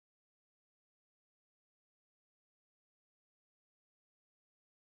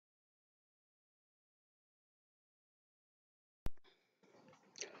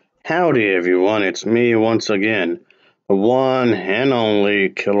Howdy everyone, it's me once again, the one and only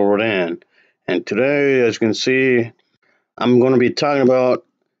Killer Rodan. And today, as you can see, I'm going to be talking about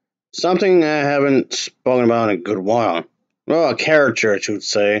something I haven't spoken about in a good while. Well, a character, I should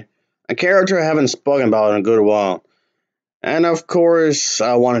say. A character I haven't spoken about in a good while. And of course,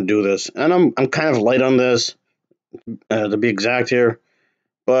 I want to do this. And I'm kind of late on this, to be exact here.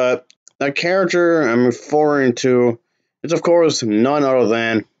 But the character I'm referring to is, of course, none other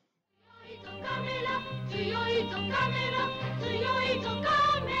than.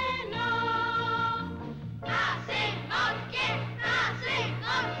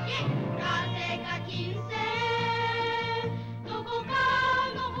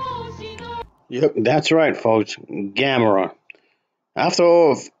 Yep, that's right, folks. Gamera.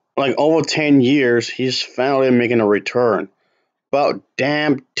 After like over 10 years, he's finally making a return. About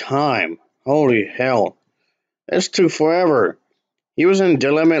damn time. Holy hell. This took forever. He was in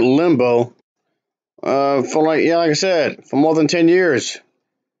dilemma limbo for like I said, for more than 10 years.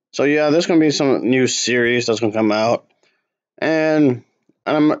 So yeah, there's gonna be some new series that's gonna come out. And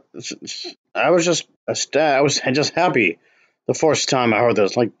I'm I was just I was just happy the first time I heard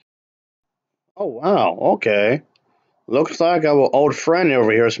this. Like, oh wow, okay. Looks like our old friend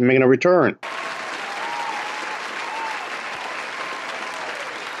over here is making a return.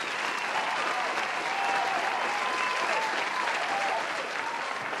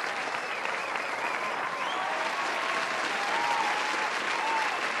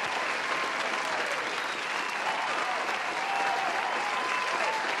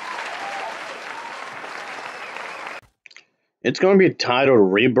 It's going to be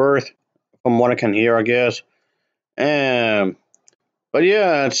titled Rebirth, from what I can hear, I guess. And but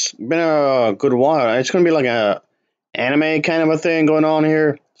yeah, it's been a good while. It's going to be like a anime kind of a thing going on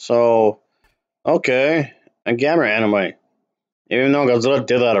here. So okay, a Gamera anime. Even though Godzilla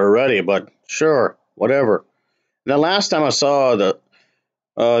did that already, but sure, whatever. The last time I saw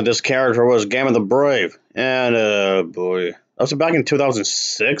this character was Gamera the Brave, and boy, that was back in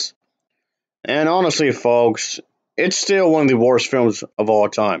 2006. And honestly, folks, it's still one of the worst films of all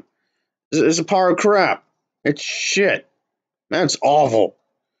time. It's a pile of crap. It's shit. That's awful.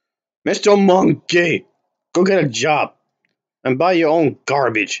 Mr. Monkey, go get a job and buy your own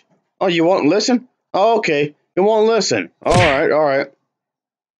garbage. Oh, you won't listen? Oh, okay. You won't listen. Alright, alright.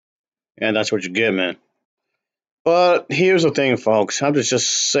 And that's what you get, man. But here's the thing, folks. I have to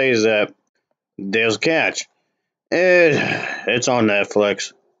just say that there's a catch. It's on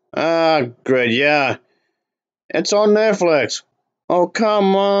Netflix. Ah, great, yeah. It's on Netflix. Oh,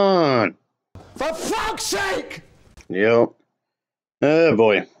 come on. For fuck's sake! Yep. Oh,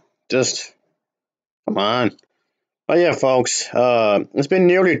 boy. Just, come on. But yeah, folks, it's been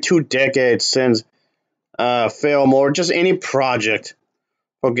nearly 2 decades since film or just any project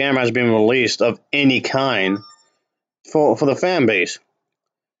for Gamma has been released of any kind for the fan base.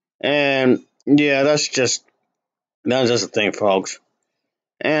 And yeah, that's just the thing, folks.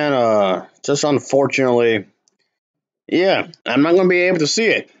 And just unfortunately, yeah, I'm not gonna be able to see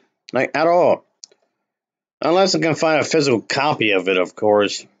it like at all unless I can find a physical copy of it, of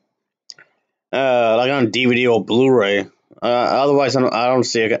course, like on DVD or Blu-ray. Otherwise, I don't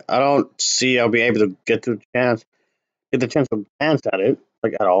see it. I don't see I'll be able to get the chance to glance at it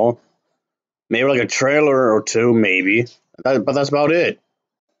like at all. Maybe like a trailer or two, maybe. But that's about it.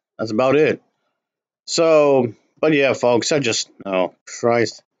 That's about it. So, but yeah, folks, I just oh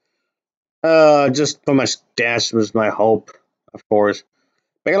Christ. Just for my stats was my hope, of course.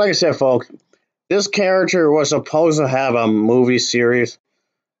 But like I said, folks, this character was supposed to have a movie series,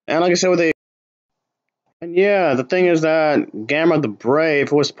 and like I said, with a and yeah, the thing is that Gamma the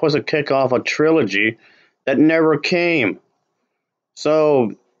Brave was supposed to kick off a trilogy that never came.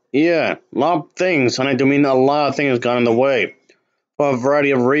 So yeah, a lot of things, and I do mean a lot of things got in the way for a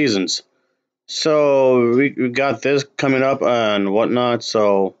variety of reasons. So we got this coming up and whatnot.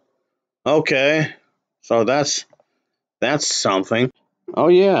 So okay, so that's something. Oh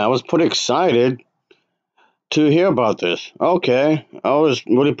yeah, I was pretty excited to hear about this. Okay, I was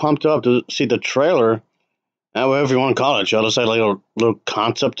really pumped up to see the trailer, whatever you want to call it. Shall I say like a little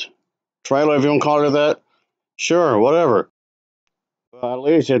concept trailer, if you want to call it that? Sure, whatever. Well, at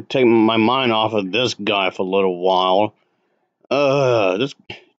least it take my mind off of this guy for a little while. This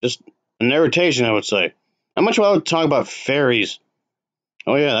just an irritation, I would say. How much would I talk about fairies?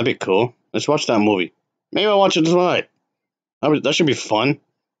 Oh yeah, that'd be cool. Let's watch that movie. Maybe I'll watch it tonight. That should be fun.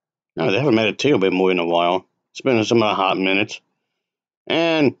 No, they haven't made a Tailbait movie in a while. It's been some hot minutes.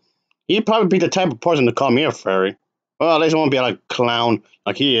 And he'd probably be the type of person to call me a fairy. Well, at least I won't be like a clown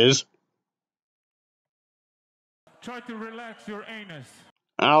like he is. Try to relax your anus.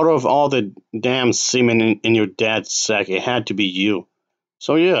 out of all the damn semen in your dad's sack, it had to be you.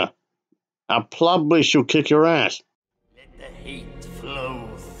 So yeah, I probably should kick your ass. Let the hate flow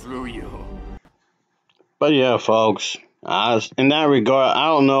through you. But yeah, folks, in that regard, I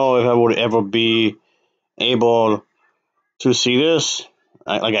don't know if I would ever be able to see this,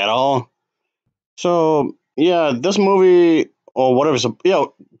 like at all. So yeah, this movie or whatever,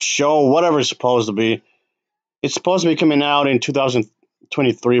 show, whatever it's supposed to be, it's supposed to be coming out in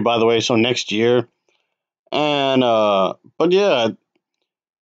 2023, by the way, so next year. And but yeah,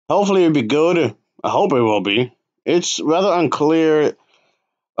 hopefully it'll be good. I hope it will be. It's rather unclear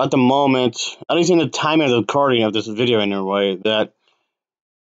at the moment, at least in the time of the recording of this video anyway, that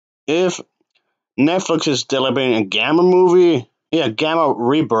if Netflix is delivering a Gamma movie, yeah, Gamma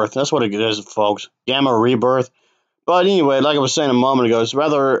Rebirth, that's what it is, folks. Gamma Rebirth. But anyway, like I was saying a moment ago, it's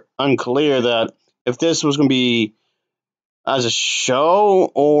rather unclear that if this was going to be as a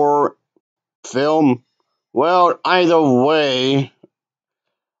show or film. Well, either way,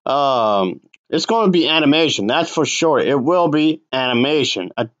 it's going to be animation. That's for sure. It will be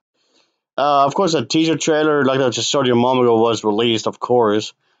animation. Of course, a teaser trailer, like I just showed you a moment ago, was released. Of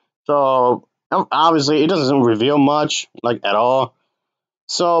course, so obviously it doesn't reveal much, like at all.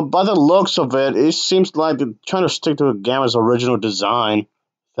 So, by the looks of it, it seems like they're trying to stick to Gamma's original design.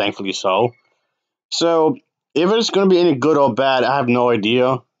 Thankfully, so. So, if it's going to be any good or bad, I have no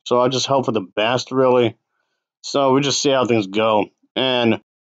idea. So, I just hope for the best, really. So, we just see how things go. And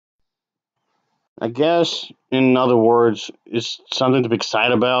I guess, in other words, it's something to be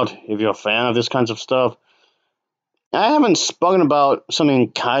excited about if you're a fan of this kinds of stuff. I haven't spoken about something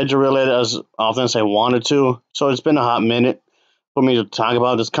kaiju related as often as I wanted to, so it's been a hot minute for me to talk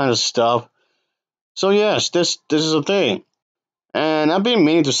about this kind of stuff. So yes, this is a thing, and I've been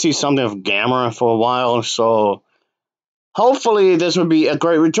meaning to see something of Gamera for a while. So hopefully this would be a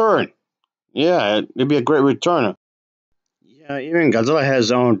great return. Yeah, it'd be a great return. Yeah, even Godzilla has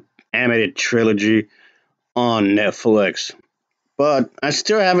his own animated trilogy on Netflix, but I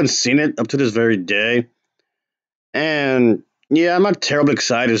still haven't seen it up to this very day. And yeah, I'm not terribly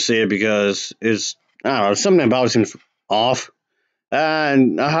excited to see it because I don't know, something about it seems off.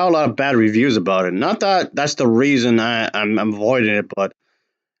 And I have a lot of bad reviews about it. Not that that's the reason I'm avoiding it, but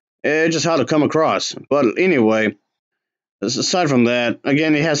it's just how to come across. But anyway, aside from that,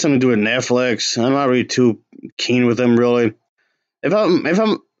 again, it has something to do with Netflix. I'm not really too keen with them, really. If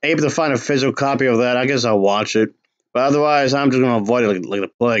I'm able to find a physical copy of that, I guess I'll watch it. But otherwise, I'm just gonna avoid it like the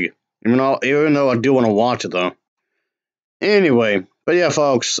plague. Even though I do want to watch it though. Anyway, but yeah,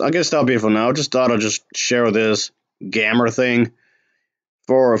 folks, I guess that'll be it for now. Just thought I'd just share this Gamera thing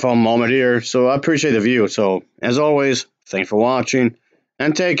for a moment here. So I appreciate the view. So as always, thanks for watching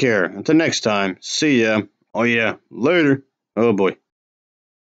and take care. Until next time, see ya. Oh yeah, later. Oh boy.